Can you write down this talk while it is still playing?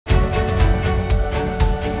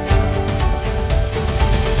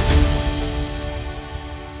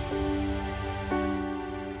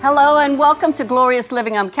Hello and welcome to Glorious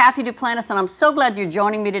Living. I'm Cathy Duplantis and I'm so glad you're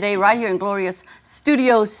joining me today right here in Glorious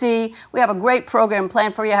Studio C. We have a great program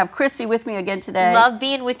planned for you. I have Chrissy with me again today. Love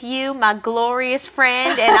being with you, my glorious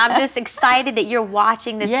friend, and I'm just excited that you're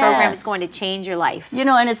watching this program. It's going to change your life. You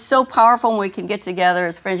know, and it's so powerful when we can get together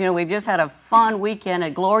as friends. You know, we've just had a fun weekend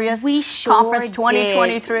at Glorious Conference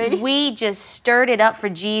 2023. Did. We just stirred it up for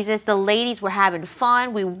Jesus. The ladies were having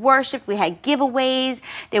fun. We worshiped. We had giveaways.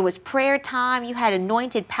 There was prayer time. You had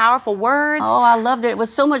anointed powerful words. Oh, I loved it. It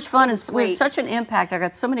was so much fun. It was such an impact. I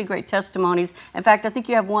got so many great testimonies. In fact, I think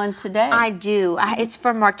you have one today. I do. It's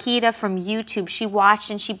from Marquita from YouTube. She watched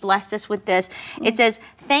and she blessed us with this. It says,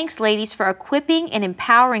 "Thanks, ladies, for equipping and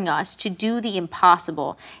empowering us to do the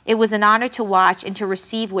impossible. It was an honor to watch and to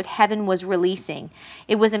receive what heaven was releasing.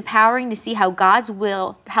 It was empowering to see how God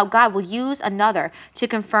will use another to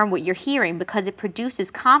confirm what you're hearing, because it produces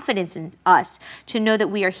confidence in us to know that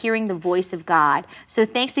we are hearing the voice of God. So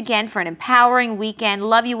thanks again for an empowering weekend.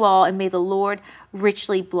 Love you all, and may the Lord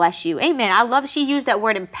richly bless you." Amen. I love she used that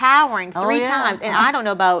word empowering three times. And I don't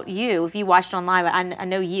know about you, if you watched online, but I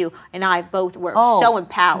know you and I both were so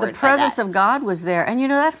empowered. The presence of God was there. And you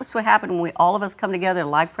know, that's what happened when all of us come together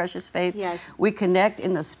like Precious Faith. Yes. We connect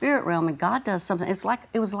in the spirit realm and God does something.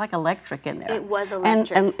 It was like electric in there. It was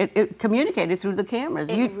electric. And it communicated through the cameras.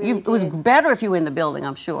 It was better if you were in the building,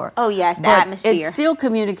 I'm sure. Oh, yes, the but atmosphere. It still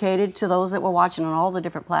communicated to those that were watching on all the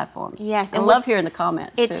different platforms. Yes. And I love hearing the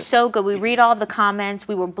comments, It's so good. We read all of the comments.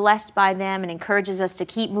 We were blessed by them, and encourages us to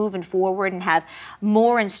keep moving forward and have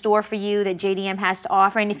more in store for you that JDM has to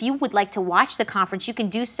offer. And if you would like to watch the conference, you can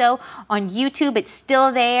do so on YouTube. It's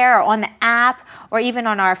still there, or on the app, or even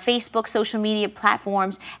on our Facebook social media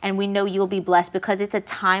platforms. And we know you'll be blessed because it's a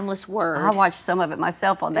timeless word. I watched some of it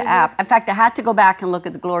myself on the app. In fact, I had to go back and look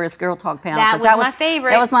at the Glorious Girl Talk panel. That was my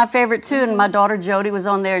favorite. That was my favorite too. And my daughter Jody was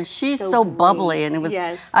on there, and she's so bubbly. And it was.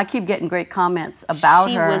 I keep getting great comments about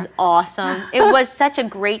her. She was awesome. It was such a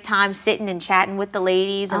great time sitting and chatting with the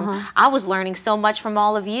ladies, and I was learning so much from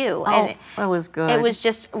all of you. And it was good. It was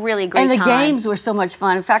just really a great time. And the games were so much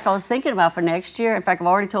fun. In fact, I was thinking about for next year. In fact, I've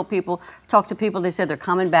already talked to people. They said they're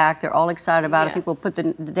coming back. They're all excited about it. I think we'll put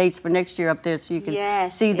the dates for next year up there so you can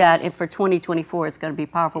see that. And for 2024, it's going to be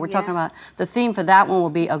powerful. We're talking about the theme for that one will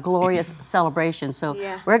be a glorious celebration. So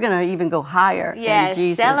we're going to even go higher in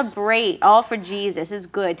Jesus. Celebrate all for Jesus. It's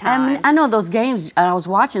good times. I know those games. I was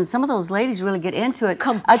watching. Some of those ladies really get into it.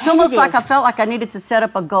 It's almost like I felt like I needed to set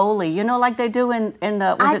up a goalie. You know, like they do in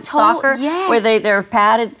soccer, where they're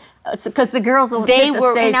padded. Because the girls will hit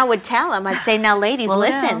the stage. And I would tell them, I'd say, "Now, ladies,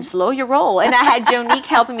 slow your roll." And I had Jonique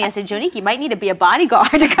helping me. I said, "Jonique, you might need to be a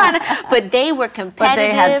bodyguard to kind of." But they were competitive. But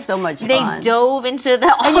they had so much fun. They dove into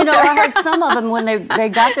the altar. And you know, I heard some of them when they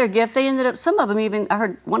got their gift, they ended up. Some of them even. I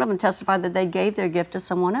heard one of them testify that they gave their gift to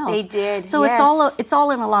someone else. They did. So it's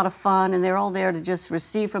all in a lot of fun, and they're all there to just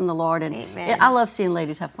receive from the Lord. And I love seeing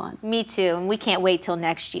ladies have fun. Me too. And we can't wait till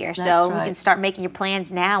next year. So we can start making your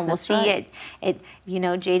plans now, and we'll see it at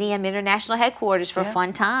JDM International Headquarters for a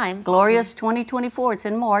fun time. Glorious 2024. It's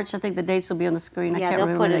in March. I think the dates will be on the screen. I can't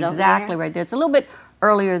remember exactly right there. It's a little bit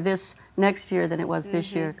earlier this next year than it was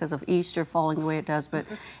this year because of Easter falling the way it does. But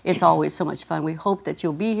it's always so much fun. We hope that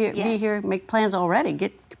you'll be here. Be here. Make plans already.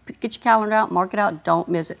 Get your calendar out. Mark it out. Don't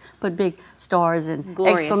miss it. Put big stars and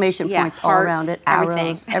exclamation points all around it.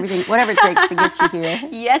 Arrows. Everything. Whatever it takes to get you here.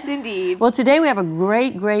 Yes, indeed. Well, today we have a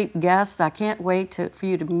great guest. I can't wait for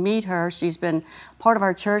you to meet her. She's been part of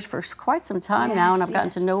our church for quite some time now, and I've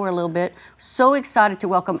gotten to know her a little bit. So excited to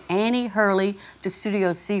welcome Annie Hurley to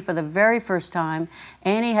Studio C for the very first time.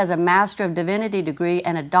 Annie has a Master of Divinity degree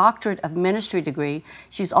and a Doctorate of Ministry degree.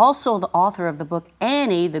 She's also the author of the book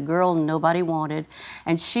Annie, the Girl Nobody Wanted.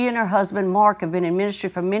 And she and her husband Mark have been in ministry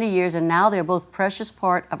for many years, and now they're both precious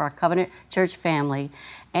part of our Covenant Church family.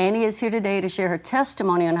 Annie is here today to share her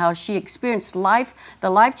testimony on how she experienced the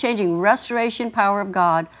life-changing restoration power of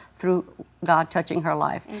God through God touching her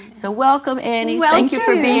life. So welcome, Annie. Thank you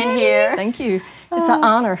for being here. Thank you. It's an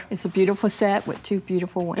honor. It's a beautiful set with two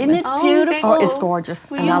beautiful women. Isn't it beautiful? Oh, it's gorgeous.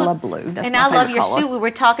 And I love blue. That's and my I love favorite your color. suit. We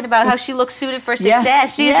were talking about how she looks suited for success.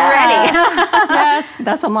 Yes. She's ready. Yes,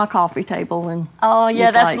 that's on my coffee table. And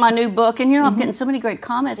that's my new book. And I'm getting so many great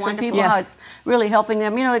comments from people how it's really helping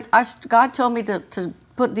them. God told me to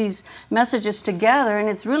put these messages together, and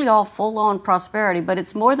it's really all full-on prosperity, but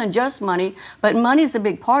it's more than just money, but money is a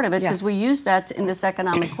big part of it because Yes. we use that in this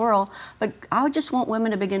economic world. But I just want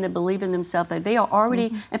women to begin to believe in themselves, that they are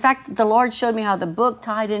already, in fact, the Lord showed me how the book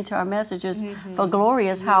tied into our messages for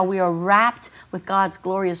Glorious, how we are wrapped with God's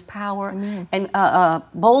glorious power and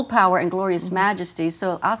bold power and glorious majesty.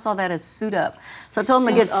 So I saw that as suit up. So I told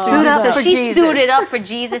them to get suit up So for she Jesus. suited up for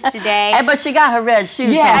Jesus today. But she got her red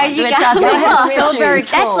shoes Yes. on, You which got I the thought red was so very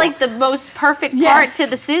shoes. cool. That's like the most perfect part Yes. to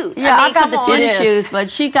the suit. Yeah, I, mean, got come the on. tennis shoes, but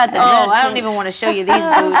she got the Oh, red I don't tennis. even want to show you these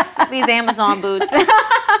boots, these Amazon boots.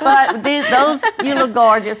 But those, you look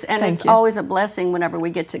gorgeous, and Thank it's you. always a blessing whenever we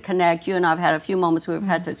get to connect. You and I have had a few moments where we've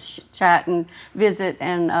had to chat and visit,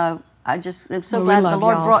 and I just am so Well, we glad the love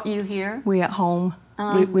Lord y'all. brought you here. We at home.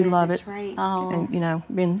 We love That's it. right. And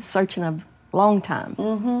been searching a long time.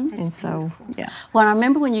 And so, yeah. Well, I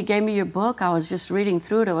remember when you gave me your book, I was just reading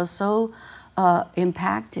through it. It was so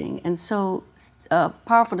impacting and so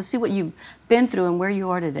powerful to see what you've been through and where you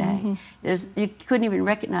are today. You couldn't even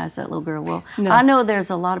recognize that little girl. Well, No. I know there's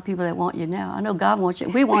a lot of people that want you now. I know God wants you.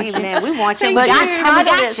 We want you. Man, we want you. But We your got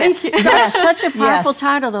title you. is Thank you. such a powerful Yes.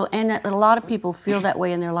 title, though, and a lot of people feel that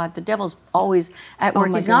way in their life. The devil's always at work.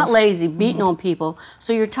 my He's not goodness. lazy, beating on people.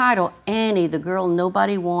 So your title, Annie, the girl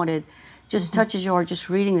nobody wanted, just touches your heart just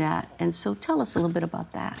reading that. And so tell us a little bit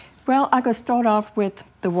about that. Well, I could start off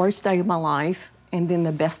with the worst day of my life and then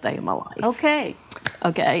the best day of my life. Okay.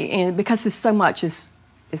 Okay, and because there's so much, it's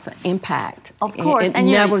an impact. Of course, It and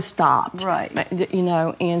you- never stopped. Right.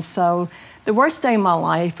 And so the worst day of my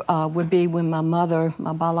life would be when my mother,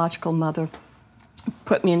 my biological mother,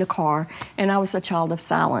 put me in the car, and I was a child of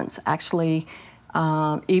silence. Actually,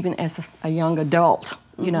 even as a young adult,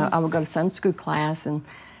 I would go to Sunday school class, and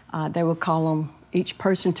they would call them each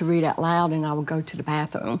person to read out loud, and I would go to the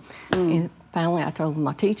bathroom. And finally, I told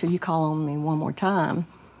my teacher, "You call on me one more time,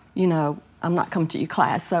 I'm not coming to your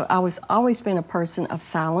class." So I was always been a person of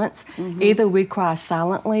silence. Either we cry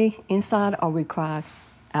silently inside or we cry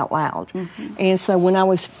out loud. And so when I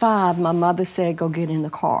was 5, my mother said, "Go get in the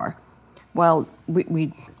car." Well,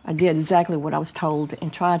 I did exactly what I was told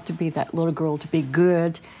and tried to be that little girl, to be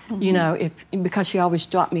good, because she always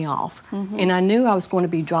dropped me off. And I knew I was going to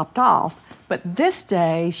be dropped off. But this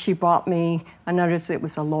day, she brought me, I noticed it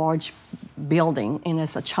was a large building, and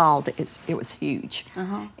as a child, it was huge.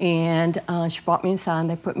 And she brought me inside, and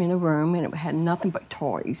they put me in a room, and it had nothing but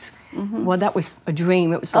toys. Well, that was a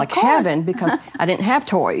dream. It was like course. heaven, because I didn't have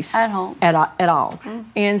toys At home. at all.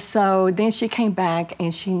 And so then she came back,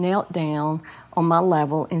 and she knelt down on my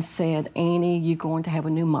level and said, "Annie, you're going to have a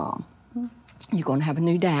new mom. You're going to have a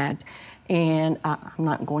new dad, and I'm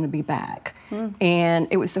not going to be back." And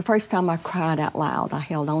it was the first time I cried out loud. I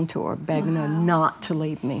held on to her, begging her not to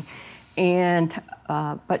leave me. And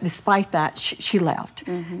but despite that, she left.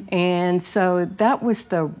 And so that was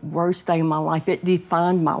the worst day of my life. It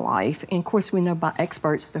defined my life. And of course, we know by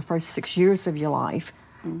experts the first 6 years of your life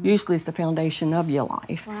usually is the foundation of your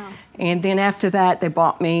life. And then after that, they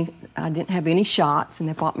brought me. I didn't have any shots, and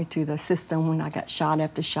they brought me to the system when I got shot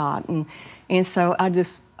after shot. And so I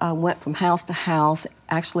just went from house to house.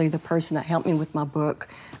 Actually, the person that helped me with my book,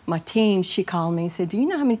 my team, she called me and said, "Do you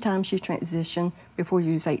know how many times you transitioned before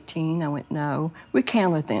you was 18? I went, "No." We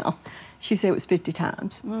counted them. She said it was 50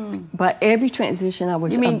 times. But every transition I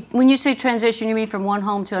was... You mean, when you say transition, you mean from one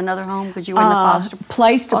home to another home? Because you were in the foster...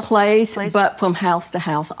 place to place, place? but from house to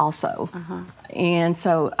house also. And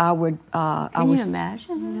so I would... Can you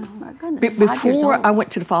imagine? No. My goodness, 5 years Before old. I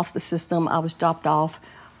went to the foster system, I was dropped off.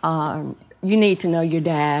 You need to know your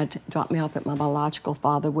dad. Dropped me off at my biological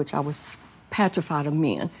father, which I was petrified of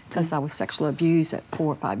men because I was sexually abused at 4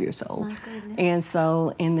 or 5 years old. My goodness. And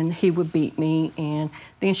so, and then he would beat me, and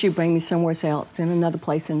then she'd bring me somewhere else, then another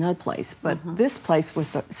place, another place. But this place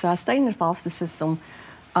was, so I stayed in the foster system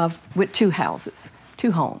with 2 houses,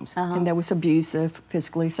 2 homes, and there was abusive,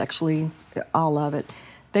 physically, sexually, all of it.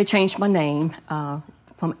 They changed my name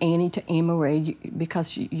from Annie to Anne Marie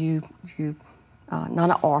because you not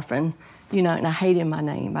an orphan. And I hated my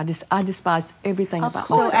name. I despised everything about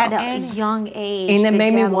So myself. at a young age, And they the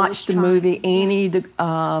made me devil watch was the trying- movie Annie, the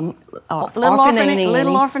Orphan Annie.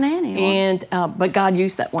 Little Orphan Annie. And but God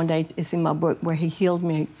used that one day. It's in my book where He healed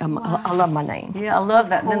me. I love my name. Yeah, I love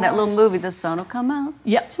that. And then that little movie, The Sun Will Come Out.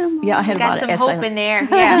 Yep. Tomorrow. Yeah, I had Got about some an essay hope on in it. there.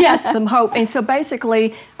 Yeah. Yes, some hope. And so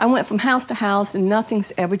basically, I went from house to house, and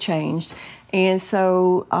nothing's ever changed. And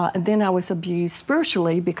so then I was abused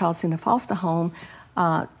spiritually because in the foster home,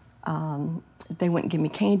 they wouldn't give me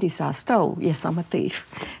candy, so I stole. Yes, I'm a thief.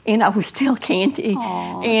 And I would steal candy.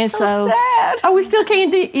 Aw, and so sad. I would steal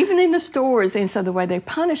candy even in the stores. And so the way they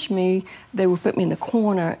punished me, they would put me in the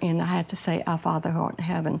corner, and I had to say, Our Father who art in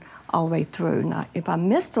heaven, all the way through. Now, if I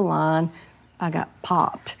missed a line, I got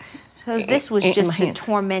popped. So this was in just my a hands.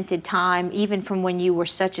 tormented time, even from when you were at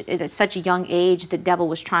such a young age. The devil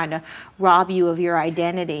was trying to rob you of your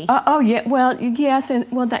identity. Oh, yeah. Well, yes. And,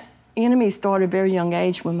 well, the enemy started at a very young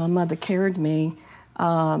age when my mother carried me.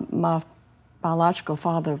 My biological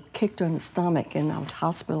father kicked her in the stomach, and I was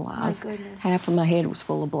hospitalized. My goodness. Half of my head was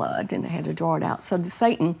full of blood, and they had to draw it out. So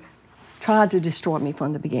Satan tried to destroy me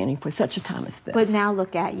from the beginning for such a time as this. But now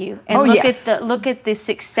look at you, and Oh, look yes. at the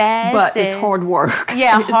success. But it's and- hard work.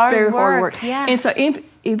 Yeah, it's hard very hard work, work. yeah. And so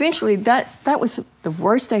eventually that was the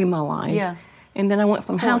worst day of my life. Yeah. And then I went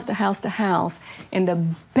from house to house to house. And the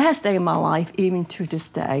best day of my life, even to this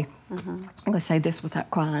day, I'm going to say this without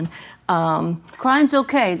crying. Crying's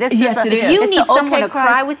okay. This Yes, is it is. You it's need a someone okay to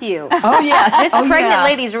cry with you. Oh, yes. This oh, pregnant yes.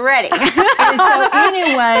 lady's ready. And so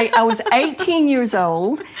anyway, I was 18 years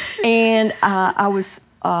old, and I was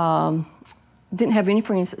didn't have any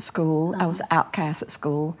friends at school. I was an outcast at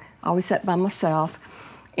school. I always sat by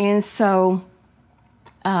myself. And so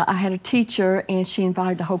I had a teacher, and she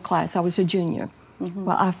invited the whole class. I was a junior.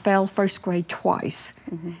 Well, I failed first grade twice,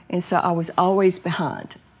 and so I was always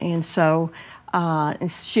behind. And so and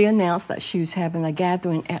she announced that she was having a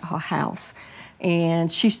gathering at her house,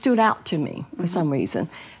 and she stood out to me for some reason.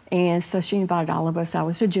 And so she invited all of us. I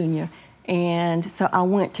was a junior, and so I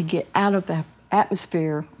went to get out of the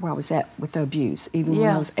atmosphere where I was at with the abuse, even when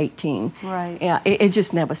Yeah. I was 18. Right. Yeah, it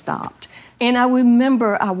just never stopped. And I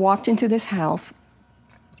remember I walked into this house,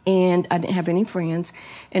 and I didn't have any friends,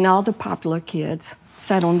 and all the popular kids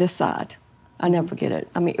sat on this side. I never forget it.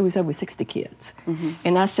 I mean, it was over 60 kids.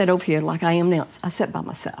 And I sat over here like I am now. I sat by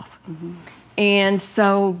myself. And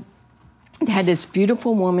so they had this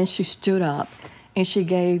beautiful woman. She stood up, and she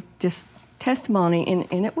gave this testimony,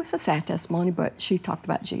 and it was a sad testimony, but she talked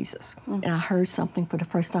about Jesus. And I heard something for the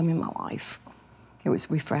first time in my life. It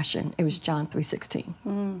was refreshing. It was John 3:16.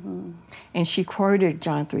 And she quoted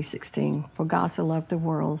John 3:16, for God so loved the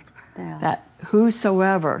world Yeah. that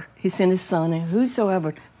whosoever, he sent his son, and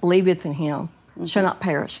whosoever believeth in him shall not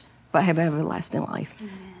perish, but have everlasting life.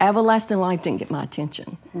 Everlasting life didn't get my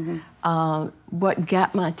attention. What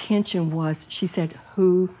got my attention was she said,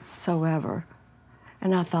 whosoever.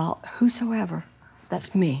 And I thought, whosoever,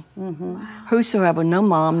 that's me. Whosoever, no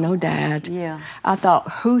mom, no dad. Yeah. I thought,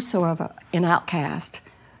 whosoever, an outcast,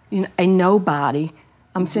 a nobody.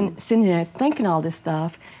 I'm sitting there thinking all this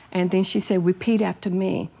stuff, and then she said, repeat after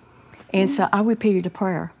me. And so I repeated the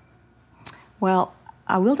prayer. Well,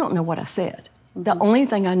 I really don't know what I said. The only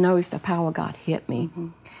thing I know is the power of God hit me.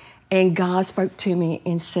 And God spoke to me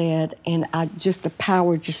and said, and the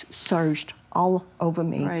power just surged all over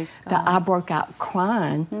me. Praise That God. I broke out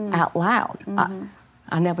crying out loud.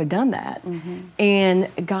 I never done that. And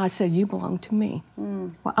God said, you belong to me.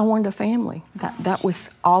 Well, I wanted a family. That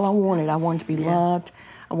was all I wanted. I wanted to be loved.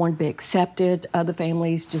 I wanted to be accepted. Other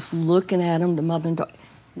families, just looking at them, the mother and daughter,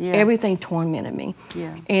 everything tormented me.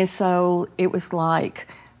 Yeah. And so it was like,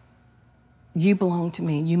 you belong to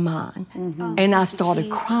me, you mine. And I started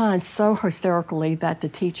crying so hysterically that the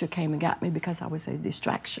teacher came and got me because I was a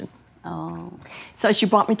distraction. Oh. So she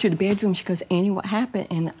brought me to the bedroom. She goes, Annie, what happened?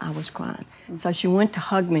 And I was crying. So she went to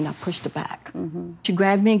hug me, and I pushed her back. She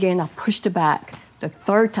grabbed me again, I pushed her back. The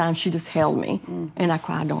third time, she just held me, and I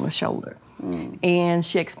cried on her shoulder. And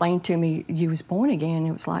she explained to me, you was born again.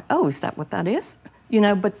 It was like, oh, is that what that is?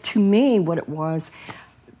 But to me, what it was,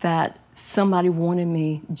 that somebody wanted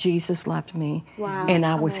me, Jesus loved me, Wow. and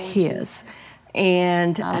I was his.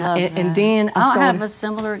 And I love that. and then I I'll started. have a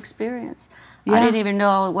similar experience. Yeah. I didn't even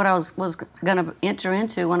know what I was going to enter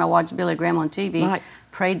into when I watched Billy Graham on TV. Right.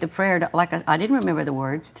 Prayed the prayer. I didn't remember the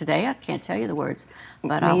words. Today I can't tell you the words,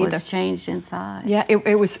 but I Me was either. changed inside. Yeah,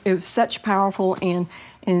 it was such powerful, and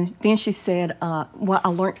then she said, well, I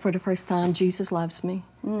learned for the first time Jesus loves me.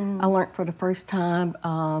 I learned for the first time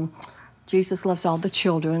Jesus loves all the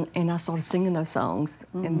children, and I started singing those songs,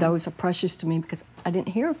 and those are precious to me because I didn't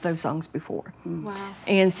hear those songs before. Wow.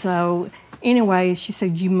 And so, anyway, she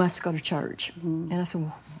said, you must go to church. And I said,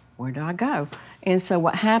 well, where do I go? And so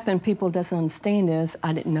what happened, people doesn't understand is,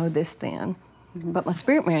 I didn't know this then, but my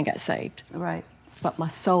spirit man got saved. Right. But my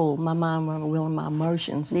soul, my mind, my will, and my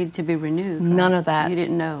emotions, Needed to be renewed. none right? of that You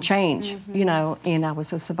didn't know. changed, and I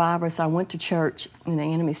was a survivor, so I went to church, and the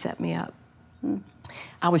enemy set me up.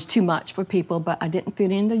 I was too much for people, but I didn't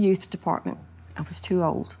fit in the youth department. I was too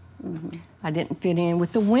old. I didn't fit in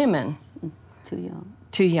with the women. Too young.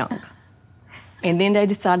 Too young. And then they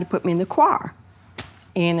decided to put me in the choir.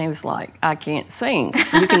 And it was like, I can't sing.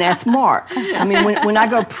 You can ask Mark. I mean, when I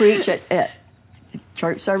go preach at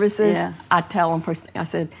church services, Yeah. I tell them, I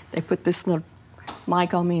said, they put this little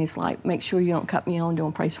mic on me, and it's like, make sure you don't cut me on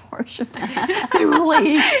doing praise and worship. They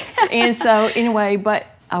really. And so, anyway, but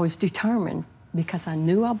I was determined because I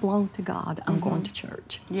knew I belonged to God. I'm going to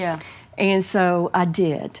church. Yeah. And so I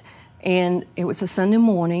did. And it was a Sunday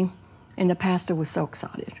morning, and the pastor was so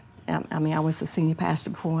excited. I mean, I was a senior pastor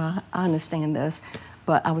before. I understand this.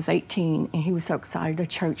 But I was 18, and he was so excited. The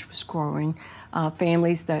church was growing.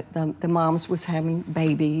 Families, that the moms was having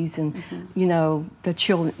babies, and, you know, the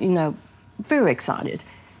children, you know, very excited.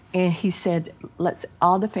 And he said, let's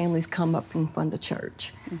all the families come up in front of the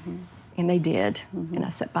church. And they did. And I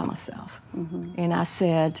sat by myself. And I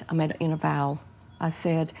said, I made an inner vow. I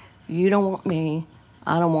said, you don't want me,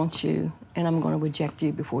 I don't want you, and I'm going to reject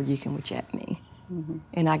you before you can reject me.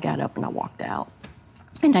 And I got up and I walked out.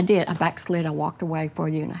 And I did. I backslid. I walked away for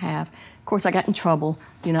a year and a half. Of course, I got in trouble.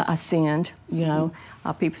 You know, I sinned. You know,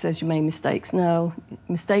 people says you made mistakes. No,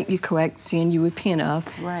 mistake you correct, sin you repent of.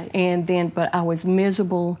 Right. And then, but I was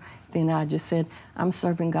miserable. Then I just said, I'm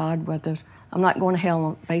serving God, whether I'm not going to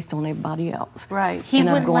hell based on everybody else. Right. He And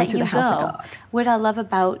I'm wouldn't going let to you the house go. of God. What I love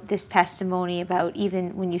about this testimony, about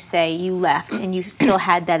even when you say you left and you still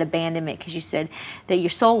had that abandonment because you said that your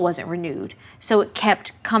soul wasn't renewed, so it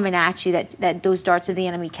kept coming at you, that those darts of the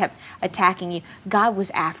enemy kept attacking you. God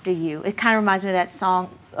was after you. It kind of reminds me of that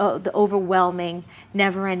song, the overwhelming,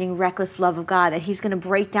 never-ending, reckless love of God, that He's going to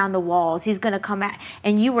break down the walls. He's going to come at,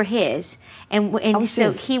 and you were His, and so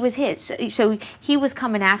his. He was His. So He was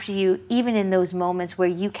coming after you, even in those moments where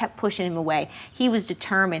you kept pushing Him away. He was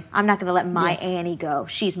determined. I'm not going to let my Yes. Annie go.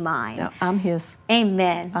 She's mine. No, I'm His.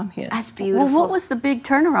 Amen. I'm His. That's beautiful. Well, what was the big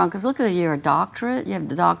turnaround? Because look at you, you're a doctorate. You have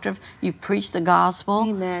the doctorate. You preached the gospel.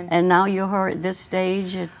 Amen. And now you're her at this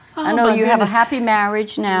stage. I Oh, know my you have a goodness. happy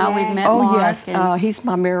marriage now. Yes. We've met Oh, Mark. yes. and- He's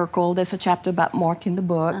my miracle. There's a chapter about Mark in the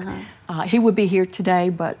book. He would be here today,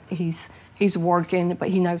 but he's working, but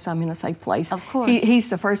he knows I'm in a safe place. Of course. He's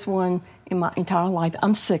the first one in my entire life.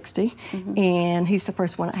 I'm 60, and he's the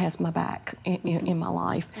first one that has my back in my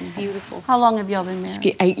life. It's beautiful. How long have y'all been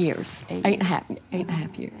married? 8 years. Eight Eight and a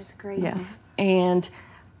half years. That's great. Yes. And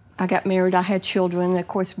I got married. I had children. Of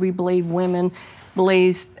course, we believe women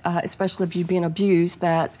believes, especially if you've been abused,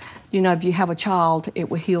 that, you know, if you have a child, it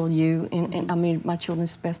will heal you. And I mean, my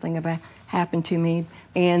children's the best thing ever happened to me.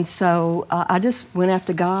 And so I just went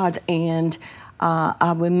after God. And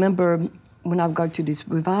I remember when I would go to these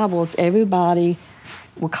revivals, everybody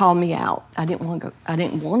would call me out. I didn't want to go. I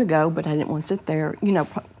didn't want to go, but I didn't want to sit there, you know,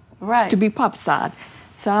 Right. to be prophesied.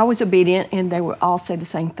 So I was obedient, and they would all say the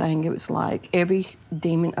same thing. It was like, every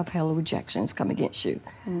demon of hell of rejection has come against you.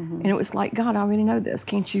 And it was like, God, I already know this.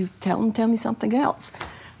 Can't you tell me something else?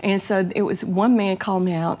 And so it was one man called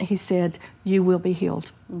me out, and he said, you will be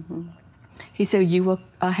healed. He said, you will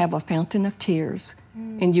have a fountain of tears,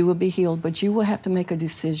 and you will be healed, but you will have to make a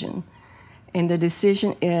decision. And the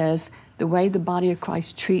decision is, the way the body of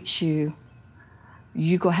Christ treats you,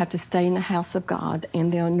 you're going to have to stay in the house of God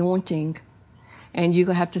in the anointing, and you're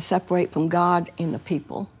going to have to separate from God and the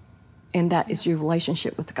people. And that is your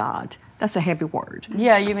relationship with God. That's a heavy word.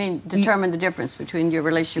 Yeah, you mean determine the difference between your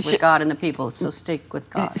relationship with God and the people, so stick with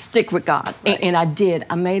God. Stick with God. Right. And I did.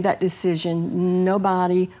 I made that decision.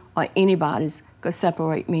 Nobody or anybody's going to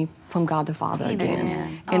separate me from God the Father again.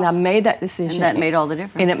 Amen. And I made that decision. And that made all the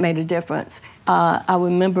difference. And it made a difference. I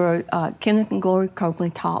remember Kenneth and Gloria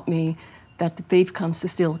Copeland taught me that the thief comes to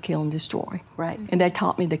steal, kill, and destroy. Right. And they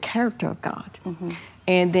taught me the character of God.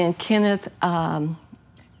 And then Kenneth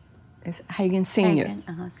is Hagen Sr.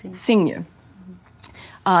 Hagen, Senior.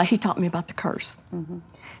 He taught me about the curse.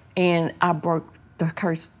 And I broke the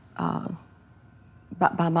curse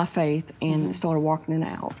by my faith and started walking it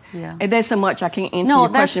out. Yeah. And there's so much I can't answer No, your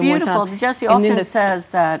that's question one beautiful. time. Jesse And then often the- says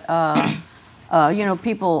that, you know,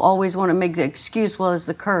 people always want to make the excuse, well, it's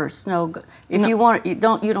the curse. No, if you want, you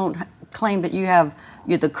don't claim that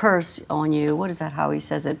you're the curse on you. What is that, how he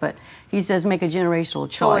says it? But he says make a generational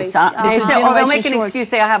choice. Choice. They It's a say, they'll make generational an choice. excuse,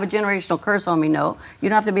 say, I have a generational curse on me. No, you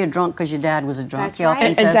don't have to be a drunk because your dad was a drunk. That's He often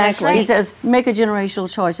right. says. Exactly. He says, make a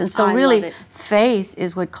generational choice. And so I really, love it. faith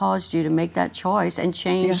is what caused you to make that choice and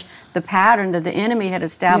change Yes. the pattern that the enemy had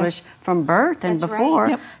established from birth and That's right. before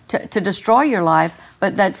Yep. to destroy your life.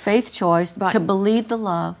 But that faith choice Right. to believe the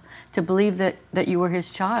love, to believe that you were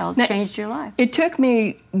his child, Now, changed your life. It took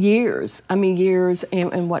me years.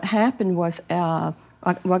 And what happened was,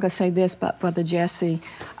 I'm going to say this about Brother Jesse.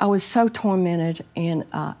 I was so tormented, and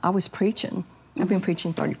I was preaching. I've been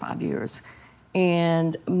preaching 35 years.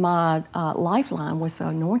 And my lifeline was the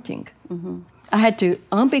anointing. I had to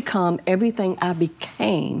unbecome everything I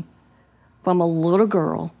became from a little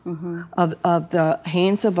girl of the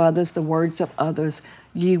hands of others, the words of others.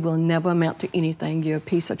 You will never amount to anything. You're a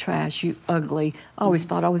piece of trash. You ugly. I always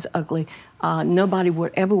thought I was ugly. Nobody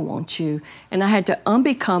would ever want you. And I had to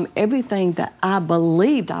unbecome everything that I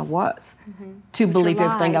believed I was to believe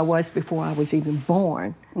everything I was before I was even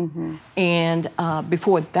born. And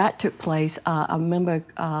before that took place, I remember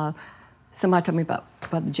somebody told me about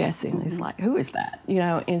Brother Jesse, and he's like, who is that? You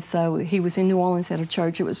know, and so he was in New Orleans at a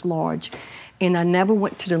church. It was large. And I never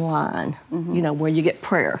went to the line, you know, where you get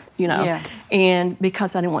prayer, you know. Yeah. And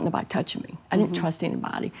because I didn't want nobody touching me. I didn't trust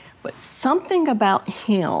anybody. But something about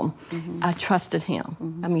him, I trusted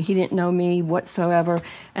him. I mean, he didn't know me whatsoever.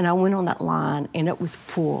 And I went on that line, and it was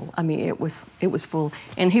full. I mean, it was full.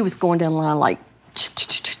 And he was going down the line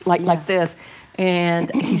like this.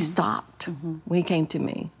 And he stopped when he came to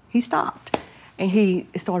me. He stopped. And he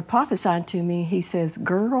started prophesying to me. He says,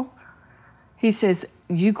 girl, he says,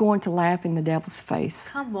 you're going to laugh in the devil's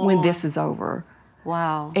face when this is over.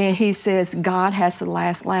 Wow. And he says, God has the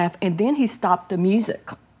last laugh. And then he stopped the music.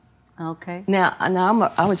 Okay. Now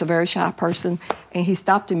I was a very shy person, and he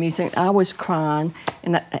stopped the music. I was crying,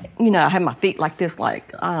 and I had my feet like this,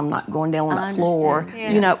 like I'm not going down on that floor,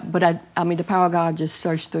 you know. But I mean, the power of God just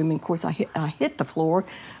surged through me. Of course, I hit the floor,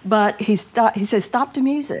 but he stopped. He said, "Stop the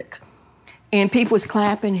music," and people was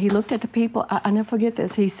clapping. He looked at the people. I never forget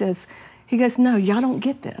this. He goes, "No, y'all don't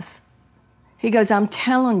get this." He goes, "I'm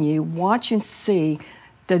telling you, watch and see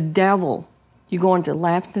the devil. You're going to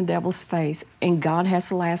laugh in the devil's face, and God has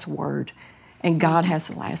the last word, and God has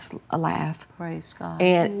the last laugh." Praise God.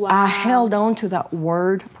 And I held on to that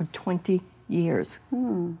word for 20 years.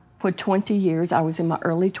 For 20 years, I was in my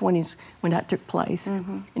early 20s when that took place.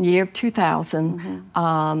 In the year of 2000,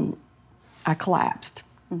 I collapsed.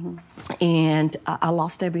 And I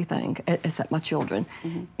lost everything except my children.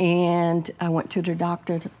 And I went to the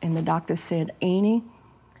doctor, and the doctor said, "Annie,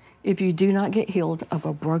 if you do not get healed of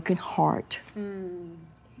a broken heart,"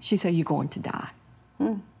 she said, "you're going to die."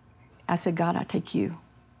 I said, "God, I take you.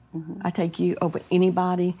 I take you over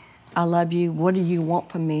anybody. I love you. What do you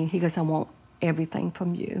want from me?" He goes, "I want everything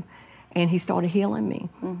from you." And he started healing me.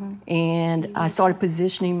 And I started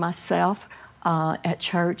positioning myself at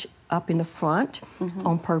church up in the front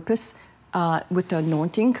on purpose with the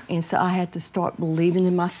anointing. And so I had to start believing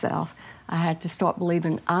in myself. I had to start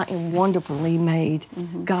believing I am wonderfully made.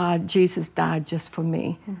 God, Jesus died just for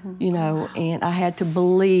me, you know, and I had to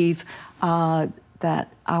believe that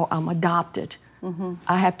I'm adopted.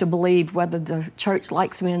 I have to believe whether the church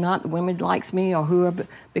likes me or not, the women likes me or whoever,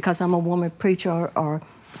 because I'm a woman preacher or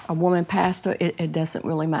a woman pastor, it doesn't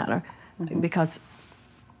really matter because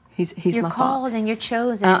he's You're my called father. and you're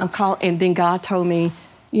chosen. I'm called, and then God told me,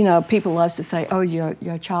 you know, people love to say, "Oh, you're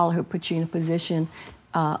a child who put you in a position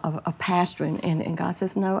of pastoring," and God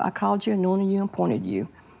says, "No, I called you, anointed you, and appointed you."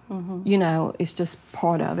 You know, it's just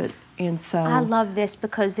part of it. And so I love this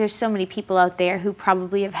because there's so many people out there who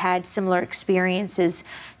probably have had similar experiences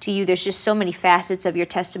to you. There's just so many facets of your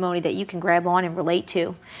testimony that you can grab on and relate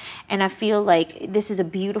to. And I feel like this is a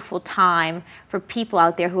beautiful time for people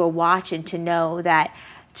out there who are watching to know that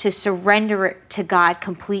to surrender it to God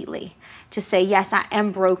completely. To say, yes, I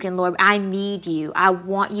am broken, Lord. I need you. I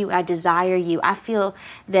want you. I desire you. I feel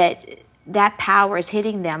that power is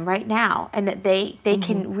hitting them right now, and that they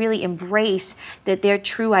can really embrace that their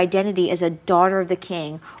true identity is a daughter of the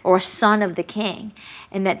King or a son of the King,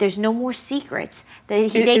 and that there's no more secrets. They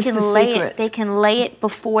can lay it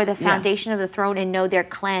before the foundation of the throne and know they're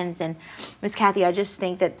cleansed. And Miss Cathy, I just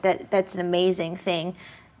think that's an amazing thing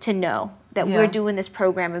to know, that we're doing this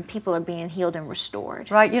program and people are being healed and restored.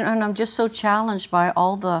 Right, you know, and I'm just so challenged by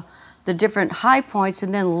all the different high points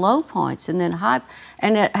and then low points and then high.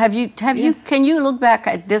 And can you look back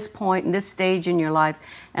at this point and this stage in your life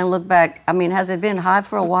and look back? I mean, has it been high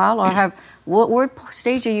for a while, or what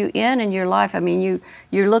stage are you in your life? I mean, you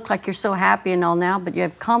look like you're so happy and all now, but you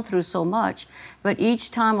have come through so much. But each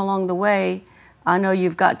time along the way, I know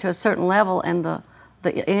you've got to a certain level, and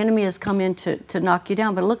the enemy has come in to knock you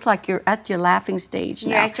down, but it looks like you're at your laughing stage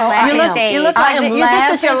now. You're at your laughing stage. You look like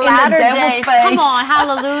this is your latter days. Come on,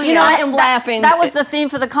 hallelujah. You know, I am laughing. That was the theme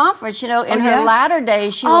for the conference. You know, in her latter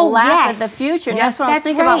days, she will laugh at the future. And that's what I was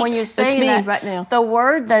thinking about when you're saying that. Right now. The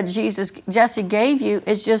word that Jesse gave you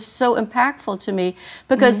is just so impactful to me,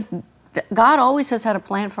 because God always has had a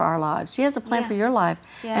plan for our lives. He has a plan for your life.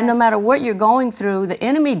 Yes. And no matter what you're going through, the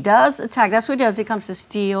enemy does attack. That's what he does. He comes to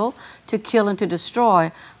steal, to kill, and to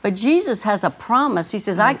destroy. But Jesus has a promise. He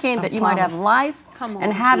says, I came that you might have life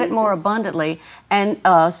and have it more abundantly. And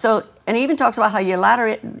And he even talks about how your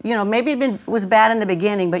latter, maybe it was bad in the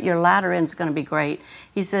beginning, but your latter end's going to be great.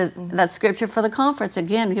 He says that scripture for the conference,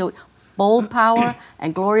 again, bold power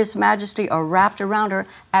and glorious majesty are wrapped around her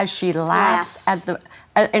as she laughs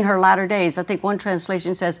in her latter days. I think one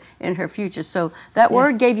translation says in her future. So that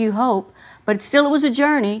word gave you hope, but it was a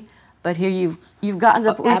journey. But here you've gotten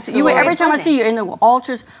the every time I see you in the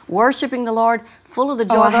altars worshiping the Lord, full of the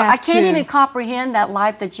joy. I can't even comprehend that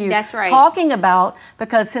life that you're talking about,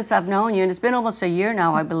 because since I've known you, and it's been almost a year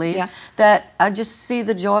now, I believe, that I just see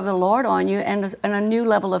the joy of the Lord on you and a new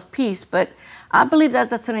level of peace. But I believe that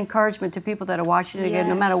that's an encouragement to people that are watching it again.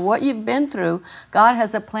 No matter what you've been through, God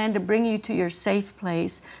has a plan to bring you to your safe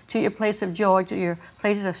place, to your place of joy, to your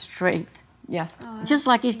place of strength. Yes. Just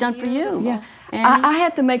like he's done for you. Yeah. I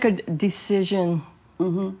had to make a decision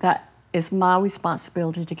that it's my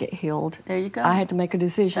responsibility to get healed. There you go. I had to make a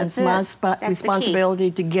decision. It's my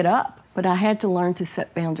responsibility to get up. But I had to learn to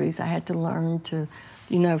set boundaries. I had to learn to,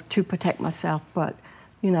 to protect myself. But,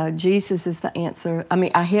 Jesus is the answer. I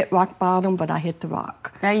mean, I hit rock bottom, but I hit the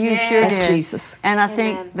rock. Now you sure That's did. Jesus. And I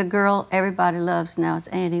think the girl everybody loves now is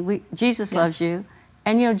Annie. Jesus loves you.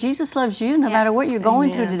 And Jesus loves you no matter what you're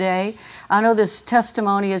going through today. I know this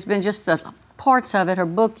testimony has been just the parts of it. Her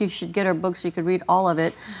book, you should get her book so you could read all of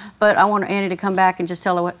it. But I want Annie to come back and just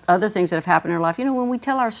tell her what other things that have happened in her life. When we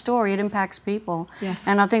tell our story, it impacts people. Yes.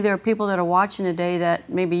 And I think there are people that are watching today that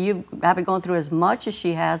maybe you haven't gone through as much as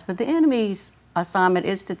she has, but the enemy's assignment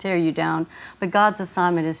is to tear you down, but God's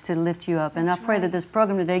assignment is to lift you up. And I pray that this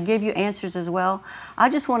program today gave you answers as well. I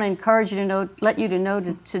just want to encourage you to know, let you to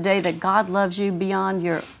know today that God loves you beyond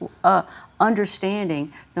your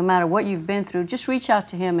understanding. No matter what you've been through, just reach out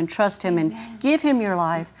to Him and trust Him and give Him your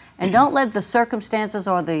life. And don't let the circumstances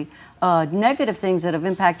or the negative things that have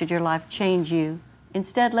impacted your life change you.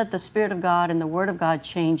 Instead, let the Spirit of God and the Word of God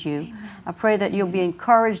change you. Amen. I pray that you'll be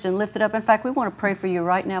encouraged and lifted up. In fact, we want to pray for you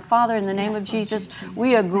right now. Father, in the name of Jesus,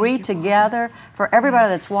 we agree together for everybody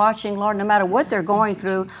that's watching, Lord, no matter what they're going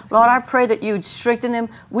through. Lord, I pray that you'd strengthen them.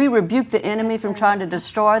 We rebuke the enemy from trying to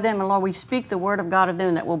destroy them. And Lord, we speak the Word of God of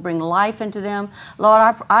them that will bring life into them.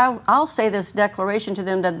 Lord, I'll say this declaration to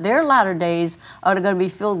them that their latter days are going to be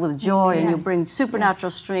filled with joy, and you'll bring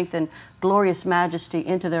supernatural strength and glorious majesty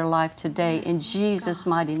into their life today, in Jesus'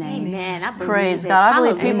 mighty name. Amen. I Praise God. I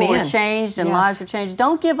believe people were changed and lives were changed.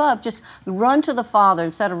 Don't give up. Just run to the Father.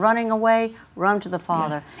 Instead of running away, run to the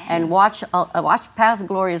Father. And watch past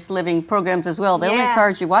Glorious Living programs as well. They'll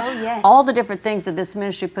encourage you. Watch all the different things that this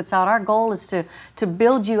ministry puts out. Our goal is to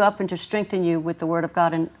build you up and to strengthen you with the Word of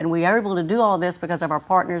God. And we are able to do all of this because of our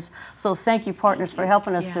partners. So thank you, partners, for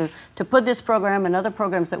helping us to put this program and other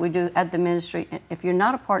programs that we do at the ministry. If you're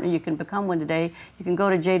not a partner, you can become one today. You can go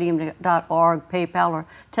to jdm.org, PayPal, or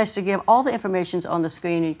text to give. All the information's on the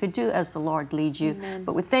screen, and you could do as the Lord leads you. Amen.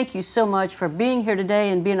 But we thank you so much for being here today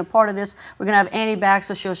and being a part of this. We're going to have Annie back,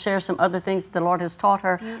 so she'll share some other things that the Lord has taught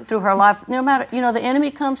her through her life. No matter, the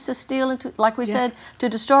enemy comes to steal and to, like we said, to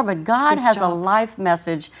destroy, but God has a life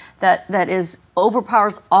message that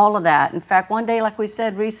overpowers all of that. In fact, one day, like we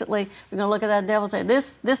said recently, we're going to look at that devil and say,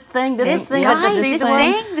 this thing that deceives the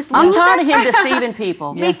world. I'm tired of him deceiving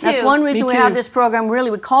people. Me too. That's one reason we have this program. Really,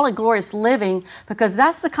 we call it Glorious Living, because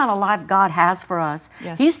that's the kind of life God has for us.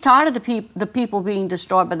 Yes. He's tired of the people being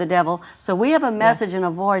destroyed by the devil. So we have a message and a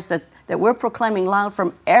voice that we're proclaiming loud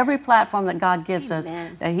from every platform that God gives us,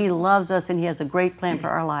 that He loves us and He has a great plan for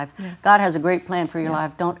our life. Yes. God has a great plan for your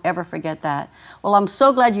life. Don't ever forget that. Well, I'm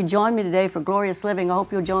so glad you joined me today for Glorious Living. I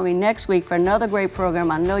hope you'll join me next week for another great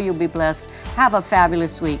program. I know you'll be blessed. Have a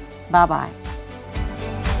fabulous week. Bye-bye.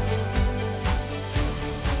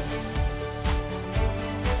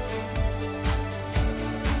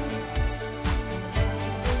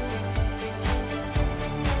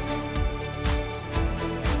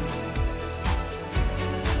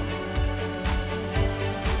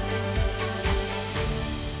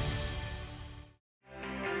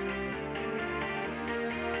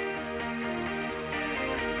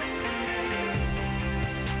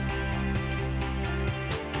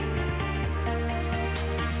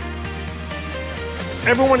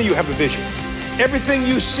 Every one of you have a vision. Everything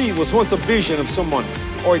you see was once a vision of someone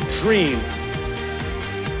or a dream